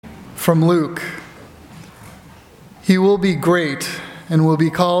From Luke. He will be great and will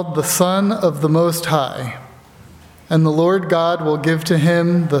be called the Son of the Most High, and the Lord God will give to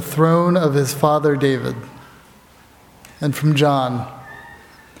him the throne of his father David. And from John.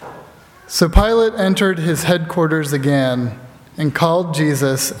 So Pilate entered his headquarters again and called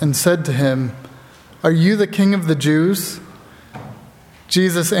Jesus and said to him, "Are you the king of the Jews?"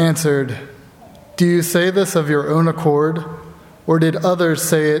 Jesus answered, "Do you say this of your own accord, or did others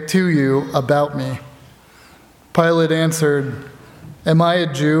say it to you about me?" Pilate answered, "Am I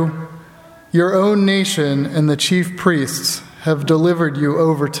a Jew? Your own nation and the chief priests have delivered you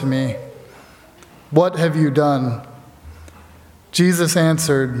over to me. What have you done?" Jesus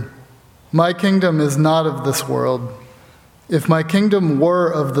answered, "My kingdom is not of this world. If my kingdom were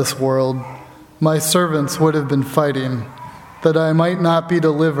of this world, my servants would have been fighting, that I might not be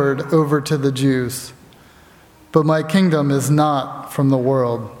delivered over to the Jews. But my kingdom is not from the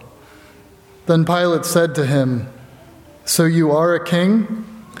world." Then Pilate said to him, "So you are a king?"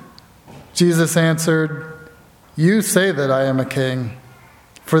 Jesus answered, "You say that I am a king.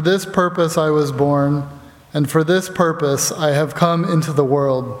 For this purpose I was born, and for this purpose I have come into the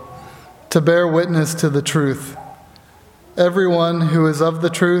world, to bear witness to the truth. Everyone who is of the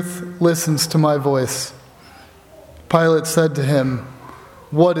truth listens to my voice." Pilate said to him,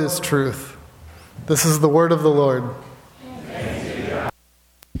 "What is truth?" This is the word of the Lord.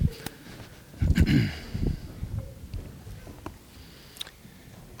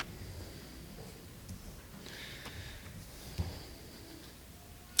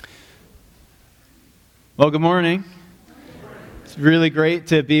 Well, good morning. It's really great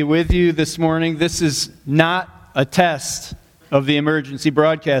to be with you this morning. This is not a test of the emergency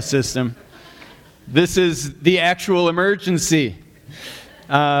broadcast system. This is the actual emergency.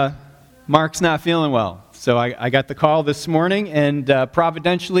 Mark's not feeling well, so I got the call this morning, and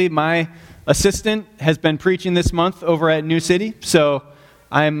providentially, my assistant has been preaching this month over at New City, so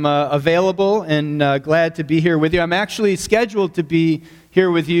I'm available and glad to be here with you. I'm actually scheduled to be here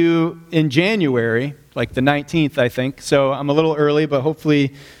with you in January, like the 19th, I think, so I'm a little early, but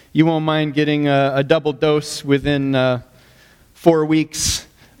hopefully you won't mind getting a double dose within 4 weeks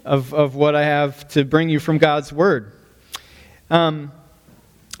of what I have to bring you from God's Word.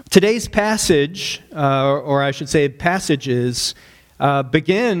 Today's passage, or I should say passages,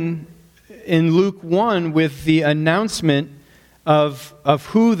 begin in Luke 1 with the announcement of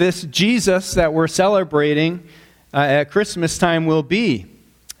who this Jesus that we're celebrating at Christmas time will be.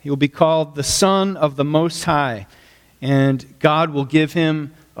 He will be called the Son of the Most High, and God will give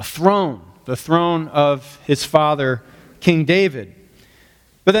him a throne, the throne of his father, King David.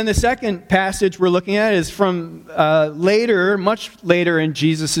 But then the second passage we're looking at is from later, much later in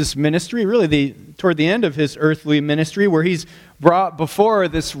Jesus' ministry, really toward the end of his earthly ministry, where he's brought before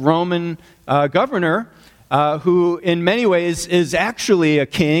this Roman governor who in many ways is actually a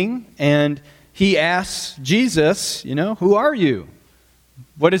king, and he asks Jesus, "Who are you?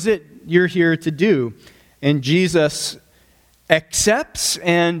 What is it you're here to do?" And Jesus accepts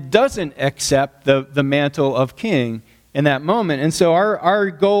and doesn't accept the mantle of king in that moment. And so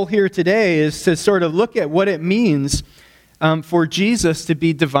our goal here today is to sort of look at what it means for Jesus to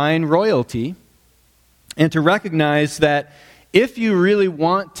be divine royalty, and to recognize that if you really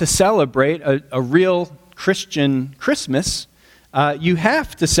want to celebrate a real Christian Christmas, you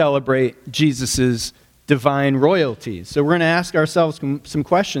have to celebrate Jesus' divine royalty. So we're going to ask ourselves some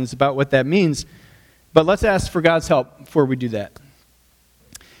questions about what that means, but let's ask for God's help before we do that.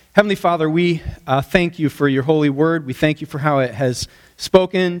 Heavenly Father, we thank you for your holy word. We thank you for how it has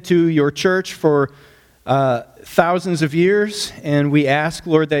spoken to your church for thousands of years, and we ask,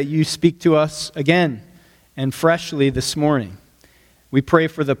 Lord, that you speak to us again and freshly this morning. We pray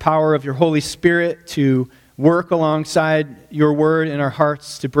for the power of your Holy Spirit to work alongside your word in our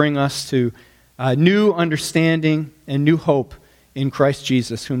hearts to bring us to new understanding and new hope in Christ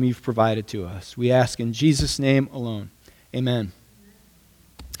Jesus, whom you've provided to us. We ask in Jesus' name alone. Amen.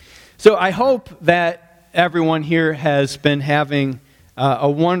 So I hope that everyone here has been having a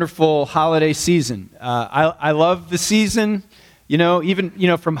wonderful holiday season. I love the season.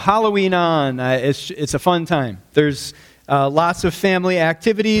 Even from Halloween on, it's a fun time. There's lots of family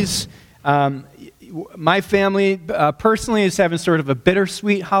activities. My family personally is having sort of a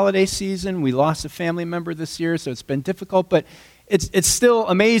bittersweet holiday season. We lost a family member this year, so it's been difficult. But it's still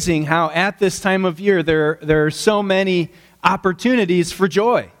amazing how at this time of year there are so many opportunities for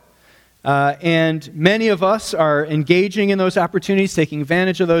joy. And many of us are engaging in those opportunities, taking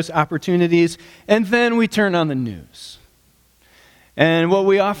advantage of those opportunities, and then we turn on the news. And what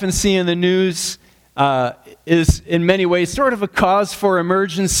we often see in the news is in many ways sort of a cause for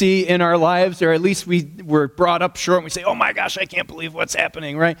emergency in our lives, or at least we were brought up short and we say, oh my gosh, I can't believe what's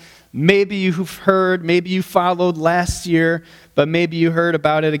happening, right? Maybe you've heard, maybe you followed last year, but maybe you heard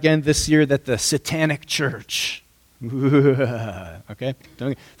about it again this year, that the Satanic Church, okay?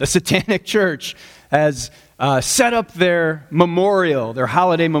 The Satanic Church has set up their memorial, their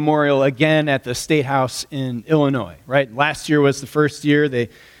holiday memorial again at the State House in Illinois, right? Last year was the first year they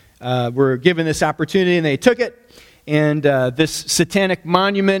were given this opportunity and they took it. And this satanic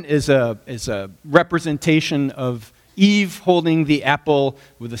monument is a representation of Eve holding the apple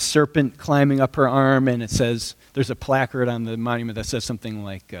with a serpent climbing up her arm. And it says, there's a placard on the monument that says something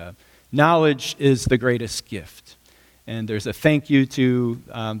like, knowledge is the greatest gift. And there's a thank you to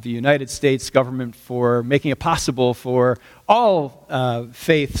the United States government for making it possible for all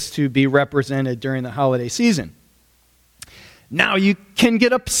faiths to be represented during the holiday season. Now, you can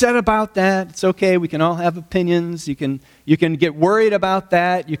get upset about that. It's okay. We can all have opinions. You can get worried about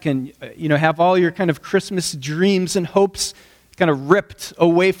that. You can have all your kind of Christmas dreams and hopes kind of ripped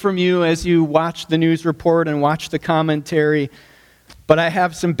away from you as you watch the news report and watch the commentary. But I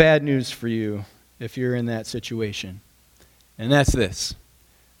have some bad news for you if you're in that situation. And that's this.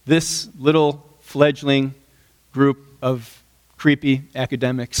 This little fledgling group of creepy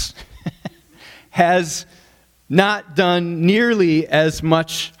academics has not done nearly as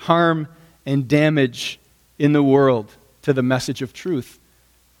much harm and damage in the world to the message of truth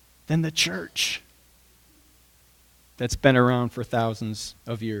than the church that's been around for thousands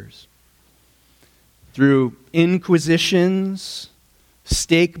of years. Through inquisitions,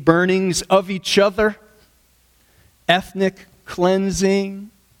 stake burnings of each other, ethnic cleansing,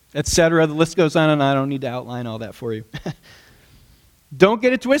 etc. The list goes on, and I don't need to outline all that for you. Don't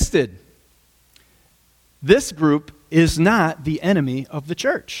get it twisted. This group is not the enemy of the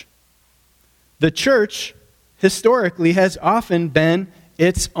church. The church, historically, has often been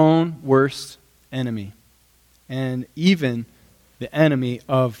its own worst enemy, and even the enemy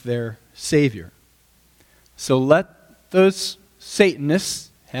of their Savior. So let those Satanists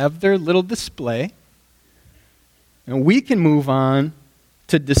have their little display, and we can move on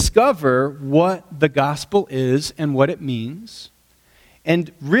to discover what the gospel is and what it means,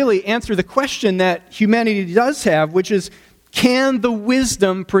 and really answer the question that humanity does have, which is, can the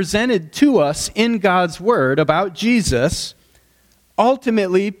wisdom presented to us in God's Word about Jesus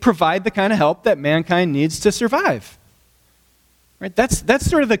ultimately provide the kind of help that mankind needs to survive? Right? That's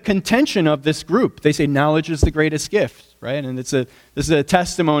sort of the contention of this group. They say knowledge is the greatest gift, right? And this is a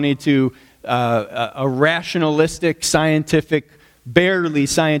testimony to a rationalistic, scientific, barely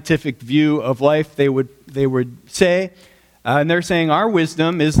scientific view of life, they would say. And they're saying our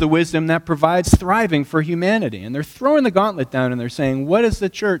wisdom is the wisdom that provides thriving for humanity. And they're throwing the gauntlet down and they're saying, what does the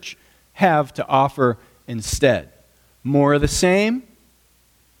church have to offer instead? More of the same?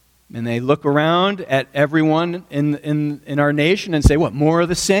 And they look around at everyone in our nation and say, what, more of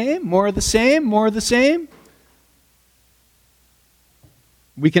the same? More of the same? More of the same?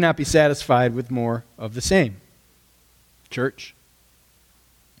 We cannot be satisfied with more of the same, church.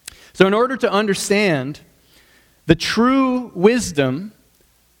 So in order to understand the true wisdom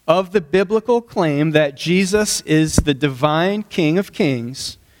of the biblical claim that Jesus is the divine King of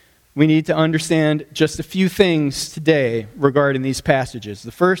Kings, we need to understand just a few things today regarding these passages.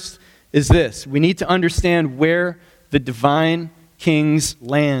 The first is this: we need to understand where the divine King's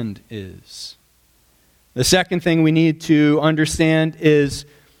land is. The second thing we need to understand is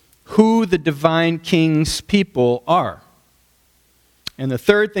who the divine King's people are. And the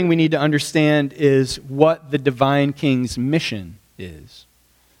third thing we need to understand is what the divine King's mission is.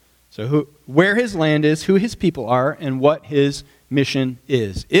 So where his land is, who his people are, and what his mission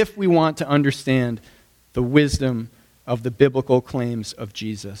is, if we want to understand the wisdom of the biblical claims of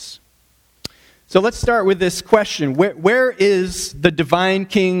Jesus. So let's start with this question. Where is the divine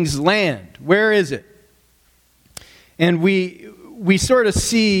King's land? Where is it? And we sort of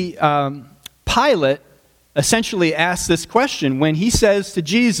see Pilate essentially asks this question when he says to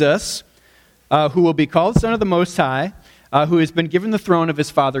Jesus, who will be called Son of the Most High, who has been given the throne of his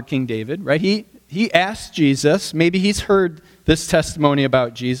father, King David, right? He asks Jesus, maybe he's heard this testimony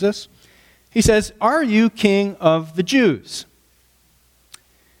about Jesus. He says, "Are you King of the Jews?"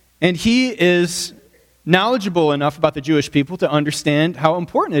 And he is knowledgeable enough about the Jewish people to understand how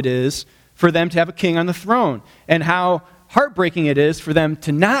important it is for them to have a king on the throne, and how heartbreaking it is for them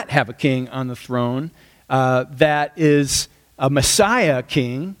to not have a king on the throne that is a Messiah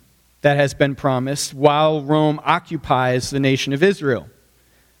king that has been promised while Rome occupies the nation of Israel.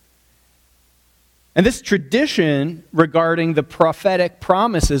 And this tradition regarding the prophetic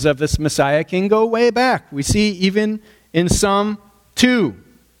promises of this Messiah can go way back. We see even in Psalm 2,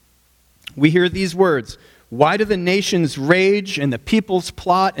 we hear these words, "Why do the nations rage and the peoples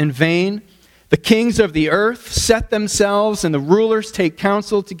plot in vain? The kings of the earth set themselves and the rulers take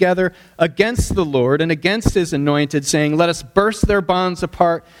counsel together against the Lord and against his anointed, saying, 'Let us burst their bonds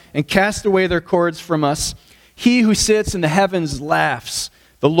apart and cast away their cords from us.' He who sits in the heavens laughs.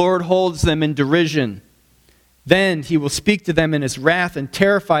 The Lord holds them in derision. Then he will speak to them in his wrath and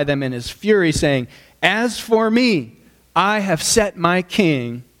terrify them in his fury, saying, 'As for me, I have set my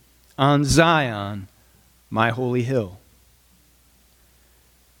king on Zion, my holy hill.'"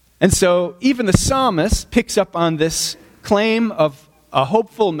 And so even the psalmist picks up on this claim of a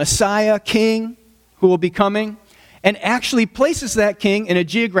hopeful Messiah king who will be coming and actually places that king in a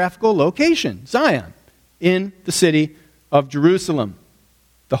geographical location, Zion, in the city of Jerusalem,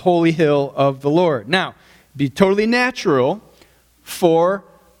 the holy hill of the Lord. Now, it'd be totally natural for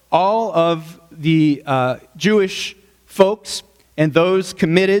all of the Jewish folks and those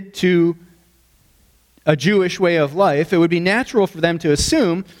committed to a Jewish way of life, it would be natural for them to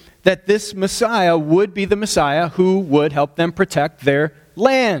assume that this Messiah would be the Messiah who would help them protect their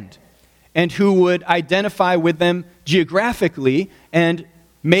land and who would identify with them geographically and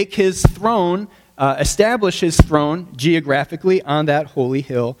make his throne, establish his throne geographically on that holy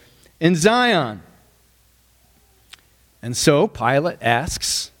hill in Zion. And so Pilate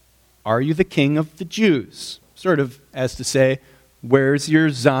asks, "Are you the king of the Jews?" Sort of as to say, where's your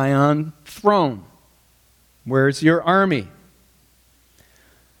Zion throne? Where's your army?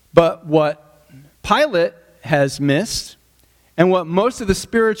 But what Pilate has missed, and what most of the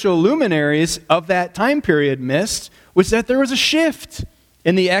spiritual luminaries of that time period missed, was that there was a shift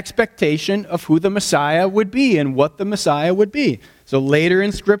in the expectation of who the Messiah would be and what the Messiah would be. So later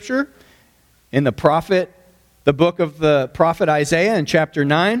in Scripture, in the book of the prophet Isaiah in chapter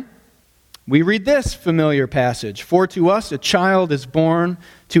 9, we read this familiar passage. "For to us a child is born,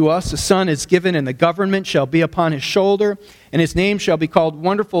 to us a son is given, and the government shall be upon his shoulder, and his name shall be called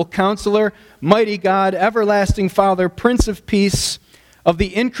Wonderful Counselor, Mighty God, Everlasting Father, Prince of Peace. Of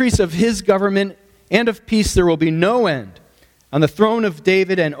the increase of his government and of peace there will be no end, on the throne of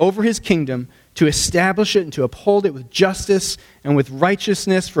David and over his kingdom, to establish it and to uphold it with justice and with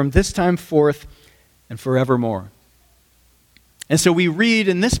righteousness from this time forth and forevermore." And so we read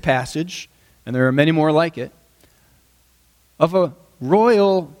in this passage, and there are many more like it, of a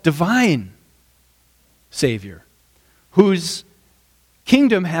royal, divine Savior whose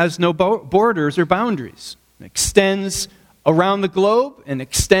kingdom has no borders or boundaries. It extends around the globe and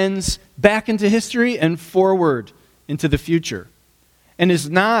extends back into history and forward into the future, and is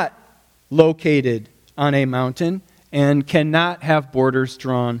not located on a mountain and cannot have borders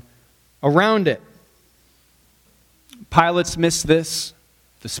drawn around it. Pilate's missed this.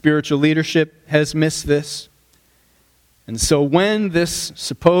 The spiritual leadership has missed this. And so when this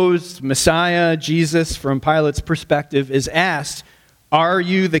supposed Messiah, Jesus, from Pilate's perspective, is asked, "Are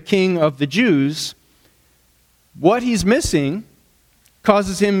you the king of the Jews?" what he's missing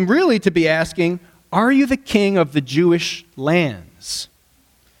causes him really to be asking, "Are you the king of the Jewish lands?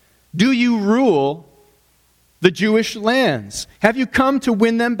 Do you rule the Jewish lands? Have you come to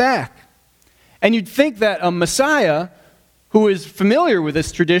win them back?" And you'd think that a Messiah who is familiar with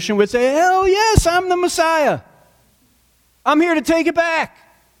this tradition would say, "Hell yes, I'm the Messiah. I'm here to take it back."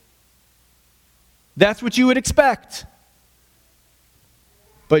 That's what you would expect.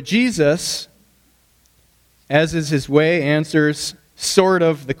 But Jesus, as is his way, answers sort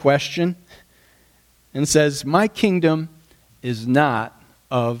of the question and says, "My kingdom is not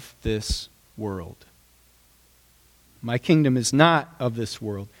of this world." My kingdom is not of this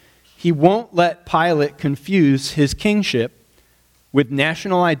world. He won't let Pilate confuse his kingship with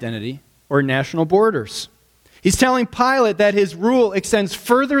national identity or national borders. He's telling Pilate that his rule extends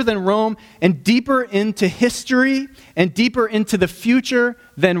further than Rome and deeper into history and deeper into the future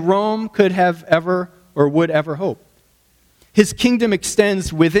than Rome could have ever or would ever hope. His kingdom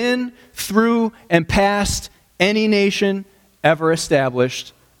extends within, through, and past any nation ever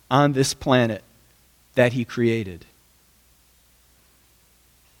established on this planet that he created.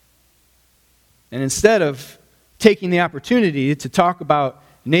 And instead of taking the opportunity to talk about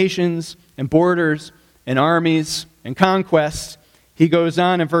nations and borders and armies and conquests, he goes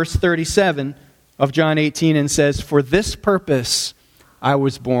on in verse 37 of John 18 and says, "For this purpose I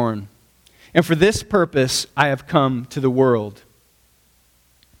was born, and for this purpose I have come to the world,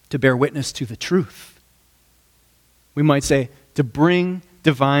 to bear witness to the truth." We might say, to bring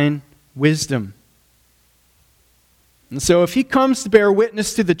divine wisdom. And so if he comes to bear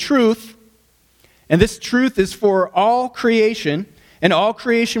witness to the truth, And this truth is for all creation, and all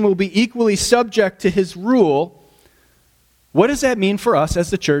creation will be equally subject to his rule. What does that mean for us as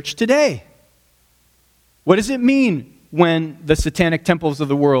the church today? What does it mean when the satanic temples of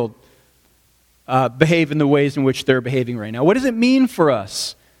the world behave in the ways in which they're behaving right now? What does it mean for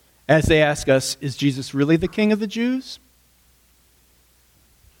us as they ask us, is Jesus really the King of the Jews?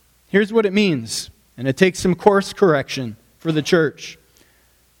 Here's what it means, and it takes some course correction for the church.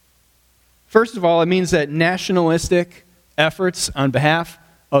 First of all, it means that nationalistic efforts on behalf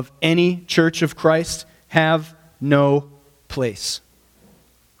of any church of Christ have no place.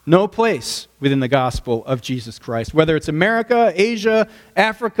 No place within the gospel of Jesus Christ, whether it's America, Asia,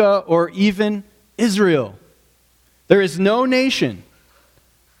 Africa, or even Israel. There is no nation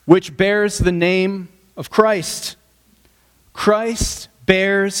which bears the name of Christ. Christ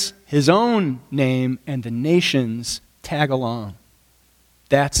bears his own name, and the nations tag along.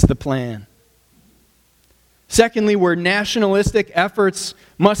 That's the plan. Secondly, where nationalistic efforts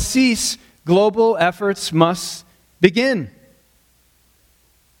must cease, global efforts must begin.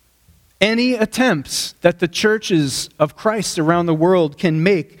 Any attempts that the churches of Christ around the world can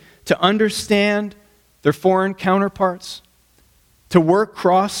make to understand their foreign counterparts, to work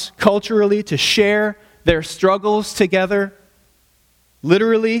cross-culturally, to share their struggles together,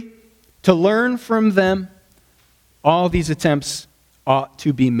 literally, to learn from them, all these attempts ought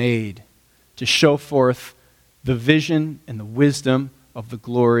to be made to show forth the vision and the wisdom of the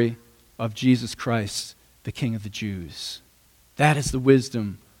glory of Jesus Christ, the King of the Jews. That is the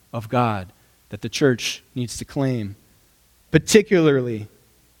wisdom of God that the church needs to claim, particularly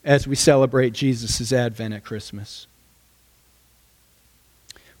as we celebrate Jesus' advent at Christmas.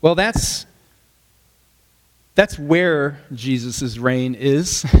 Well, that's where Jesus' reign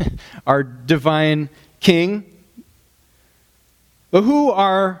is, our divine King. But who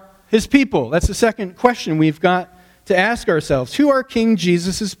are his people? That's the second question we've got to ask ourselves. Who are King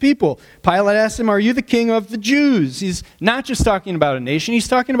Jesus' people? Pilate asked him, "Are you the king of the Jews?" He's not just talking about a nation, he's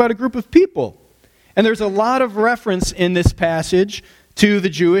talking about a group of people. And there's a lot of reference in this passage to the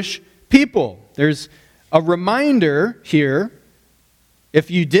Jewish people. There's a reminder here, if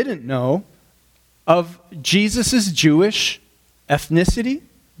you didn't know, of Jesus' Jewish ethnicity,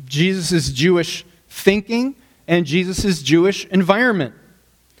 Jesus' Jewish thinking, and Jesus' Jewish environment.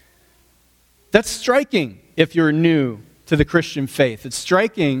 That's striking if you're new to the Christian faith. It's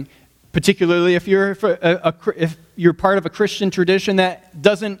striking, particularly if you're part of a Christian tradition that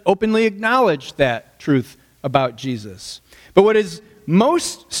doesn't openly acknowledge that truth about Jesus. But what is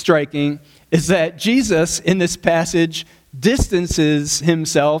most striking is that Jesus, in this passage, distances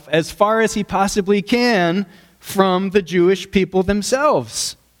himself as far as he possibly can from the Jewish people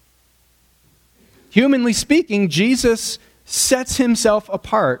themselves. Humanly speaking, Jesus sets himself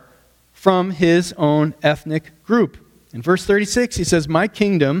apart from his own ethnic group. In verse 36, he says, "My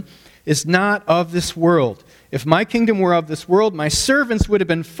kingdom is not of this world. If my kingdom were of this world, my servants would have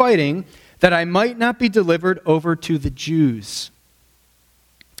been fighting that I might not be delivered over to the Jews."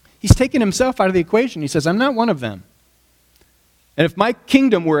 He's taken himself out of the equation. He says, I'm not one of them. And if my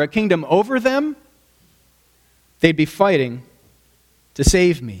kingdom were a kingdom over them, they'd be fighting to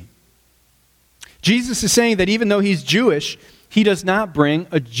save me. Jesus is saying that even though he's Jewish, he does not bring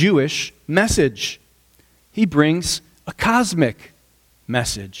a Jewish message. He brings a cosmic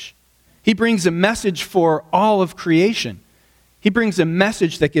message. He brings a message for all of creation. He brings a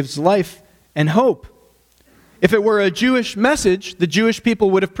message that gives life and hope. If it were a Jewish message, the Jewish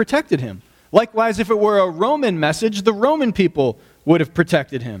people would have protected him. Likewise, if it were a Roman message, the Roman people would have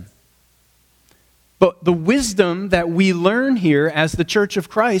protected him. But the wisdom that we learn here as the Church of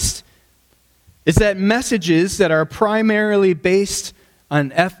Christ is that messages that are primarily based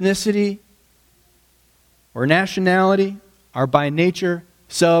on ethnicity or nationality are by nature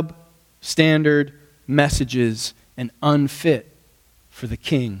substandard messages and unfit for the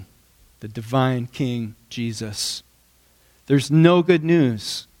King, the divine King Jesus. There's no good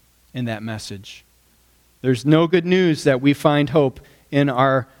news in that message. There's no good news that we find hope in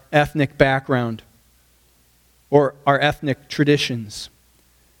our ethnic background or our ethnic traditions.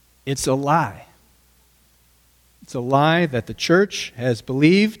 It's a lie. It's a lie that the church has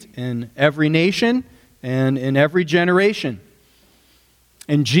believed in every nation and in every generation.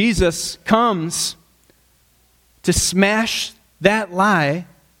 And Jesus comes to smash that lie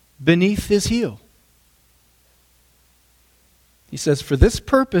beneath his heel. He says, "For this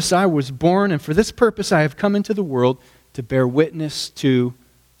purpose I was born, and for this purpose I have come into the world, to bear witness to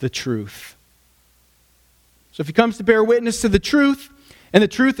the truth." So if he comes to bear witness to the truth, and the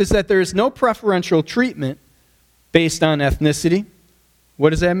truth is that there is no preferential treatment based on ethnicity,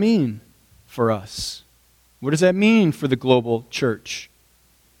 what does that mean for us? What does that mean for the global church,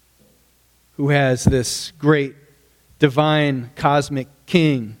 who has this great divine cosmic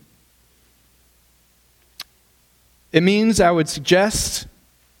king? It means, I would suggest,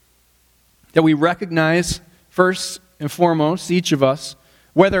 that we recognize first and foremost, each of us,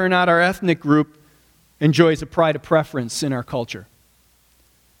 whether or not our ethnic group enjoys a pride of preference in our culture.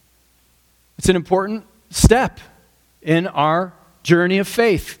 It's an important step in our journey of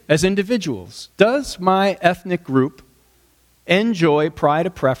faith as individuals. Does my ethnic group enjoy pride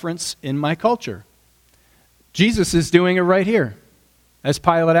of preference in my culture? Jesus is doing it right here, as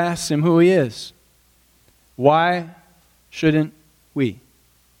Pilate asks him who he is. Why shouldn't we?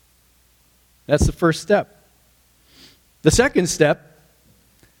 That's the first step. The second step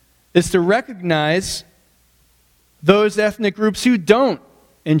is to recognize those ethnic groups who don't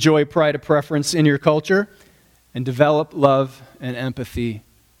enjoy pride of preference in your culture and develop love and empathy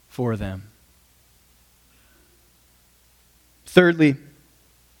for them. Thirdly,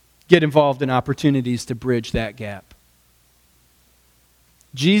 get involved in opportunities to bridge that gap.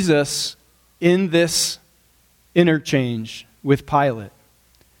 Jesus, in this interchange with Pilate,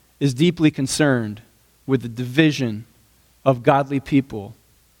 is deeply concerned with the division of godly people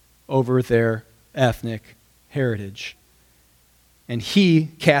over their ethnic heritage. And he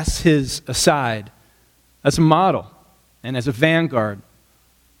casts his aside as a model and as a vanguard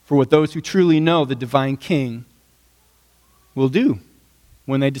for what those who truly know the divine King will do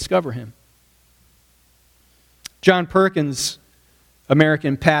when they discover him. John Perkins,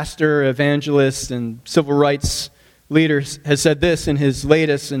 American pastor, evangelist, and civil rights leader, has said this in his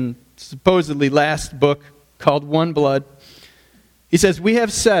latest and supposedly last book called One Blood. He says, "We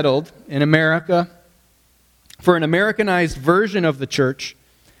have settled in America for an Americanized version of the church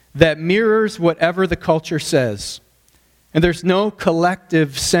that mirrors whatever the culture says. And there's no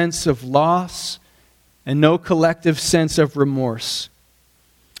collective sense of loss and no collective sense of remorse.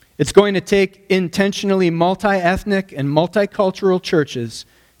 It's going to take intentionally multi-ethnic and multicultural churches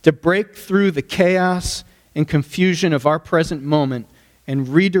to break through the chaos and confusion of our present moment and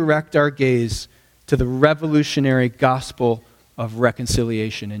redirect our gaze to the revolutionary gospel of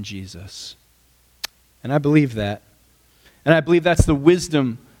reconciliation in Jesus." And I believe that. And I believe that's the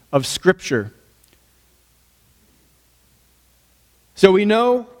wisdom of Scripture. So we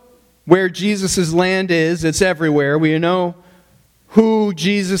know where Jesus' land is. It's everywhere. We know who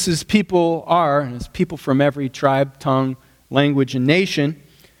Jesus' people are, and it's people from every tribe, tongue, language, and nation.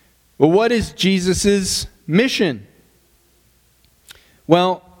 Well, what is Jesus' mission?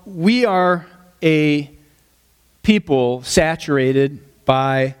 Well, we are a people saturated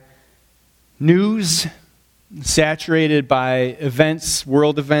by news, saturated by events,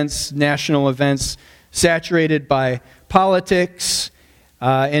 world events, national events, saturated by politics.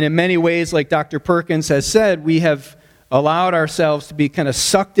 And in many ways, like Dr. Perkins has said, we have allowed ourselves to be kind of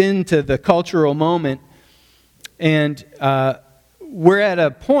sucked into the cultural moment. And we're at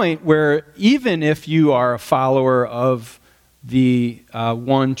a point where even if you are a follower of the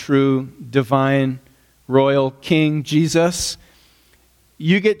one true divine royal King Jesus,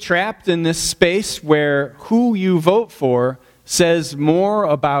 you get trapped in this space where who you vote for says more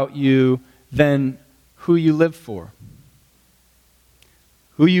about you than who you live for.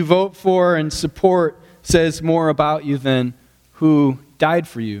 Who you vote for and support says more about you than who died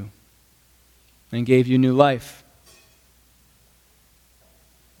for you and gave you new life.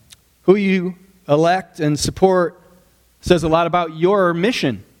 Who you elect and support says a lot about your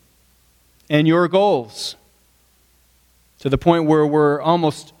mission and your goals, to the point where we're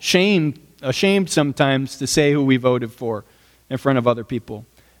almost ashamed sometimes to say who we voted for in front of other people,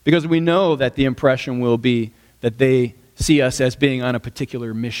 because we know that the impression will be that they see us as being on a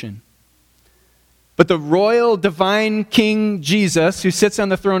particular mission. But the royal divine King Jesus, who sits on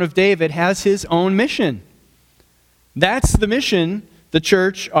the throne of David, has his own mission. That's the mission the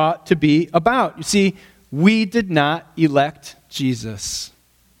church ought to be about. You see, we did not elect Jesus.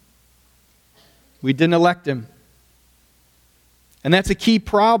 We didn't elect him. And that's a key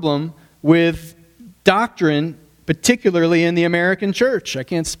problem with doctrine, particularly in the American church. I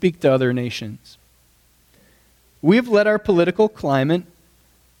can't speak to other nations. We've let our political climate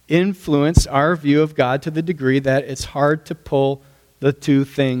influence our view of God to the degree that it's hard to pull the two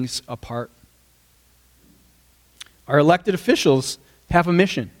things apart. Our elected officials have a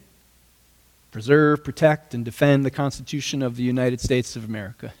mission: preserve, protect, and defend the Constitution of the United States of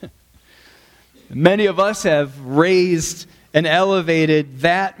America. Many of us have raised and elevated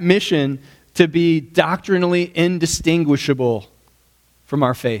that mission to be doctrinally indistinguishable from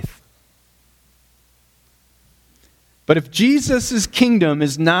our faith. But if Jesus' kingdom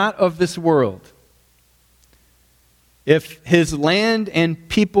is not of this world, if his land and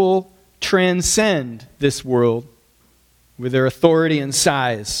people transcend this world with their authority and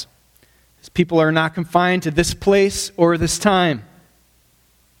size, his people are not confined to this place or this time.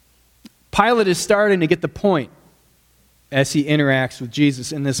 Pilate is starting to get the point as he interacts with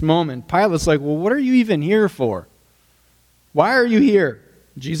Jesus in this moment. Pilate's like, well, what are you even here for? Why are you here?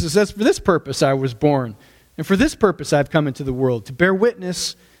 Jesus says, for this purpose I was born, and for this purpose I've come into the world, to bear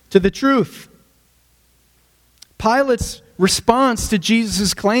witness to the truth. Pilate's response to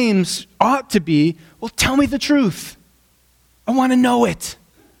Jesus' claims ought to be, well, tell me the truth. I want to know it.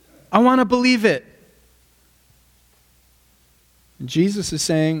 I want to believe it. And Jesus is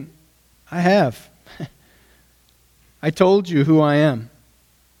saying, I have. I told you who I am.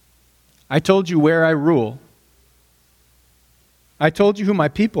 I told you where I rule. I told you who my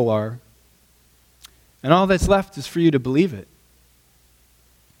people are. And all that's left is for you to believe it.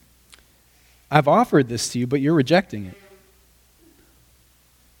 I've offered this to you, but you're rejecting it.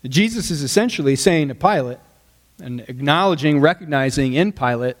 Jesus is essentially saying to Pilate, and acknowledging, recognizing in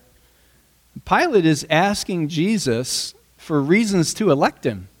Pilate, Pilate is asking Jesus for reasons to elect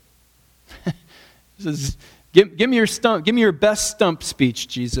him. He says, give me your best stump speech,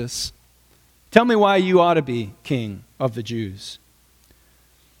 Jesus. Tell me why you ought to be king of the Jews.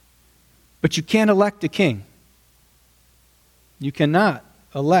 But you can't elect a king. You cannot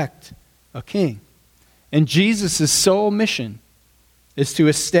elect a king. And Jesus' sole mission is to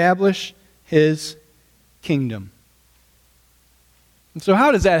establish his kingdom. And so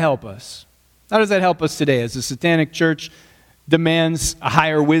how does that help us? How does that help us today as the Satanic Church demands a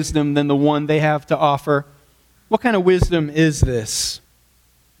higher wisdom than the one they have to offer? What kind of wisdom is this?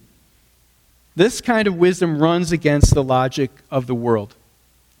 This kind of wisdom runs against the logic of the world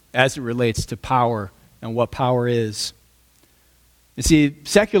as it relates to power and what power is. You see,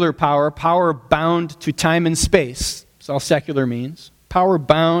 secular power, power bound to time and space, that's all secular means. Power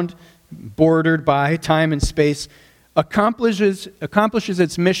bound, bordered by time and space, accomplishes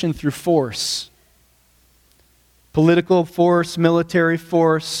its mission through force. Political force, military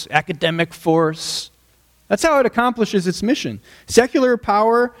force, academic force. That's how it accomplishes its mission. Secular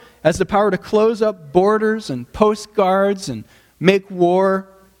power has the power to close up borders and post guards and make war.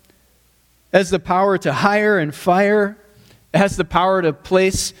 It has the power to hire and fire. It has the power to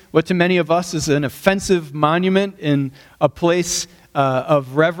place what to many of us is an offensive monument in a place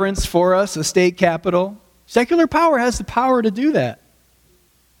of reverence for us, a state capital. Secular power has the power to do that.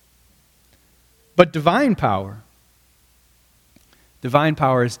 But divine power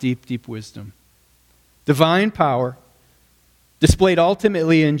is deep, deep wisdom. Divine power, displayed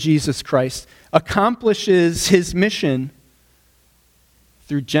ultimately in Jesus Christ, accomplishes his mission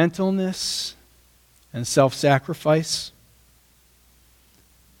through gentleness and self-sacrifice.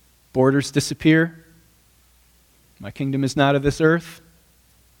 Borders disappear. My kingdom is not of this earth.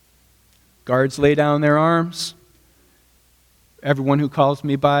 Guards lay down their arms. Everyone who calls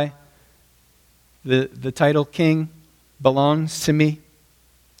me by the title king belongs to me.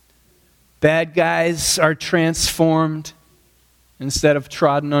 Bad guys are transformed instead of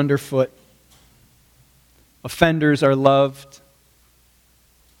trodden underfoot. Offenders are loved.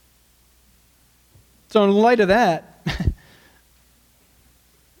 So in light of that,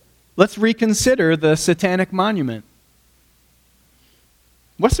 let's reconsider the satanic monument.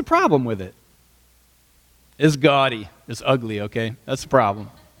 What's the problem with it? It's gaudy. It's ugly, okay? That's the problem.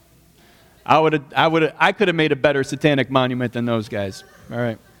 I could have made a better satanic monument than those guys. All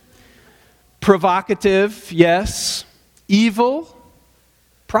right. Provocative, yes. Evil,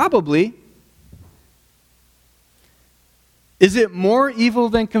 probably. Is it more evil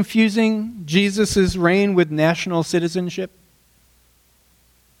than confusing Jesus' reign with national citizenship?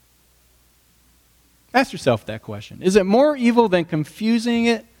 Ask yourself that question. Is it more evil than confusing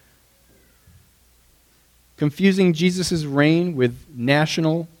it? Confusing Jesus' reign with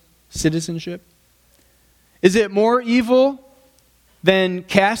national citizenship? Is it more evil than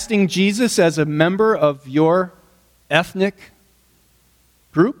casting Jesus as a member of your ethnic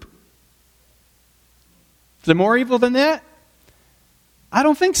group? Is it more evil than that? I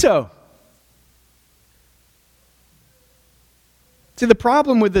don't think so. See, the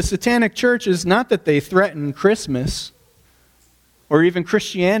problem with the Satanic Church is not that they threaten Christmas or even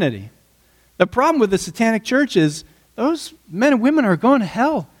Christianity. The problem with the Satanic Church is those men and women are going to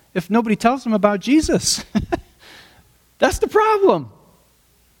hell if nobody tells them about Jesus. That's the problem.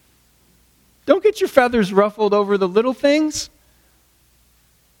 Don't get your feathers ruffled over the little things.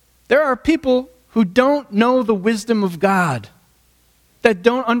 There are people who don't know the wisdom of God, that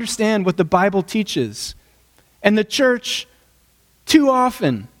don't understand what the Bible teaches. And the church, too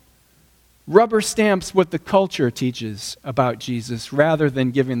often, rubber stamps what the culture teaches about Jesus rather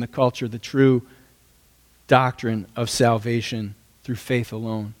than giving the culture the true doctrine of salvation through faith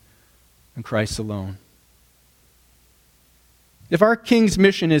alone and Christ alone. If our King's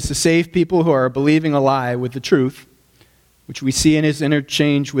mission is to save people who are believing a lie with the truth, which we see in his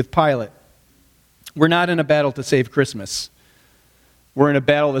interchange with Pilate, we're not in a battle to save Christmas. We're in a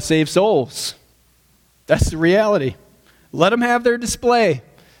battle to save souls. That's the reality. Let them have their display.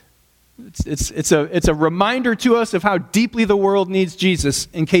 It's a reminder to us of how deeply the world needs Jesus,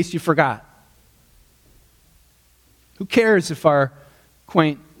 in case you forgot. Who cares if our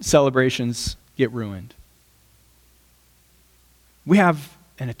quaint celebrations get ruined? We have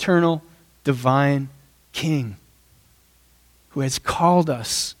an eternal, divine King who has called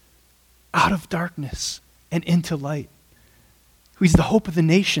us out of darkness and into light, who is the hope of the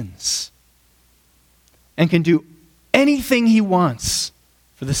nations and can do anything he wants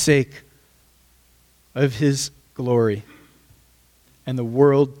for the sake of his glory. And the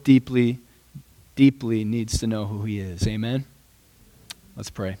world deeply, deeply needs to know who he is. Amen? Let's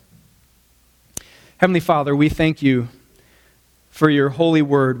pray. Heavenly Father, we thank you for your holy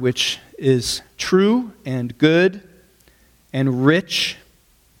word, which is true and good and rich.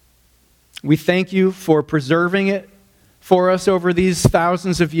 We thank you for preserving it for us over these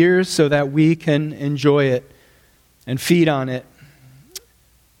thousands of years so that we can enjoy it and feed on it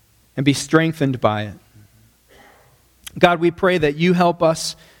and be strengthened by it. God, we pray that you help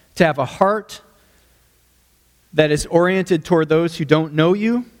us to have a heart that is oriented toward those who don't know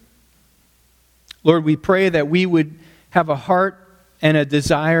you. Lord, we pray that we would have a heart and a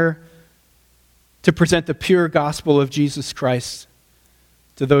desire to present the pure gospel of Jesus Christ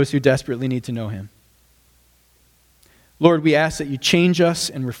to those who desperately need to know him. Lord, we ask that you change us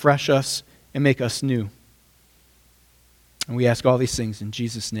and refresh us and make us new. And we ask all these things in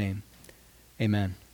Jesus' name. Amen.